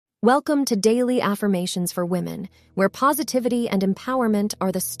Welcome to Daily Affirmations for Women, where positivity and empowerment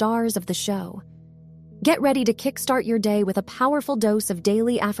are the stars of the show. Get ready to kickstart your day with a powerful dose of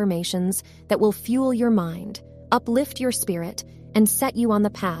daily affirmations that will fuel your mind, uplift your spirit, and set you on the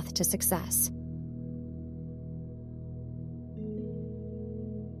path to success.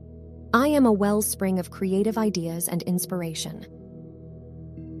 I am a wellspring of creative ideas and inspiration.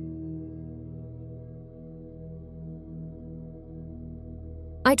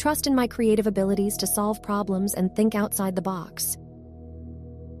 I trust in my creative abilities to solve problems and think outside the box.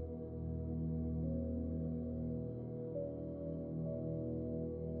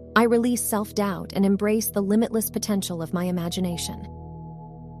 I release self-doubt and embrace the limitless potential of my imagination.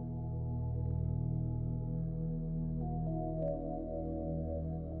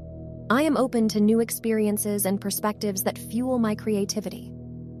 I am open to new experiences and perspectives that fuel my creativity.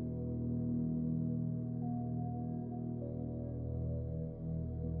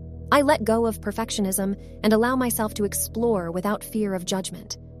 I let go of perfectionism and allow myself to explore without fear of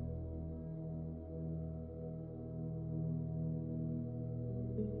judgment.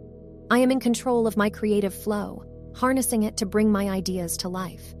 I am in control of my creative flow, harnessing it to bring my ideas to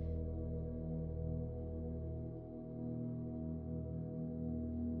life.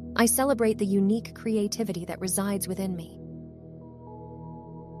 I celebrate the unique creativity that resides within me.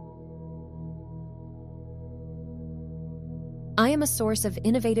 I am a source of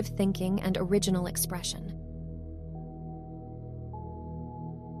innovative thinking and original expression.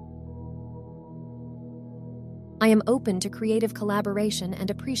 I am open to creative collaboration and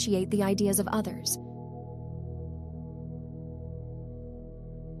appreciate the ideas of others.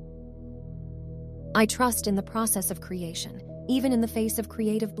 I trust in the process of creation, even in the face of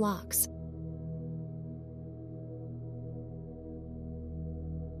creative blocks.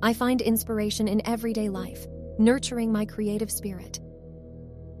 I find inspiration in everyday life, nurturing my creative spirit.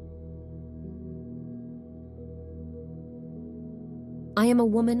 I am a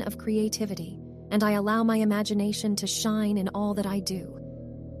woman of creativity, and I allow my imagination to shine in all that I do.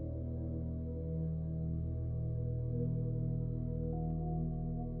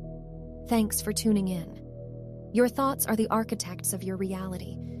 Thanks for tuning in. Your thoughts are the architects of your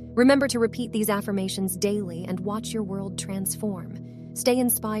reality. Remember to repeat these affirmations daily and watch your world transform. Stay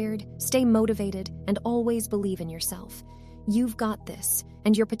inspired, stay motivated, and always believe in yourself. You've got this,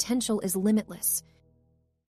 and your potential is limitless.